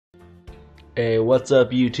Hey, what's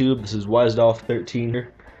up YouTube? This is WiseDolph13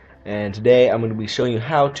 here, and today I'm going to be showing you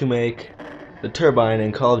how to make the turbine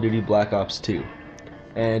in Call of Duty Black Ops 2.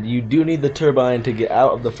 And you do need the turbine to get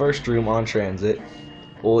out of the first room on Transit.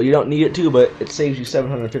 Well, you don't need it to, but it saves you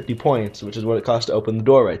 750 points, which is what it costs to open the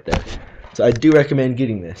door right there. So I do recommend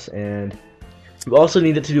getting this, and you also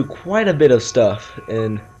need it to do quite a bit of stuff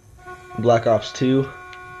in Black Ops 2.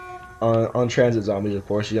 On Transit zombies, of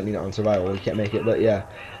course. You don't need it on survival. You can't make it, but yeah.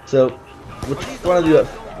 So what you want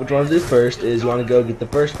to do first is you want to go get the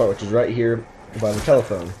first part, which is right here by the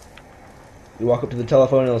telephone. You walk up to the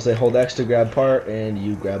telephone and it'll say hold X to grab part, and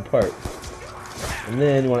you grab part. And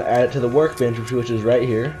then you want to add it to the workbench, which is right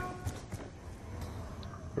here,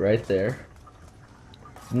 right there.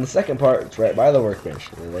 And the second part, it's right by the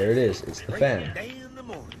workbench. And there it is. It's the fan.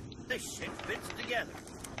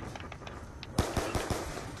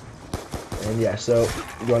 And yeah, so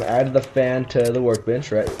you want to add the fan to the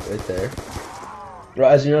workbench right there.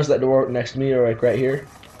 Right, as you notice, that door next to me, or like right here,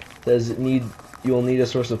 says you will need a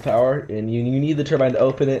source of power, and you need the turbine to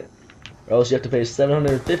open it, or else you have to pay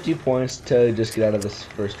 750 points to just get out of this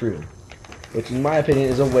first room. Which, in my opinion,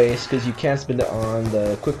 is a waste because you can't spend it on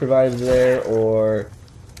the quick revives there or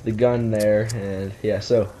the gun there. And yeah,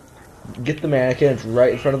 so get the mannequin. It's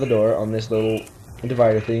right in front of the door on this little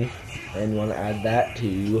divider thing, and you want to add that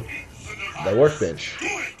to the workbench.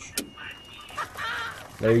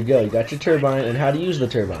 There you go. You got your turbine. And how to use the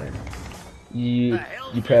turbine? You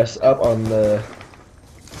press up on the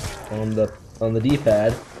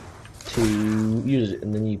D-pad to use it,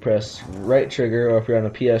 and then you press right trigger, or if you're on a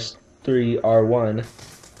PS3 R1,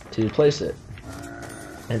 to place it,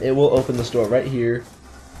 and it will open the store right here.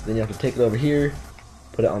 Then you have to take it over here,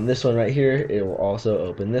 put it on this one right here. It will also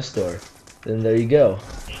open this door. Then there you go.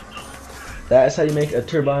 That is how you make a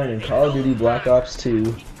turbine in Call of Duty Black Ops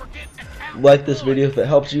 2. Like this video if it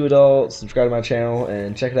helps you at all. Subscribe to my channel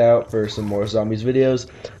and check it out for some more zombies videos.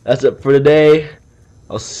 That's it for today.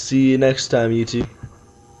 I'll see you next time, YouTube.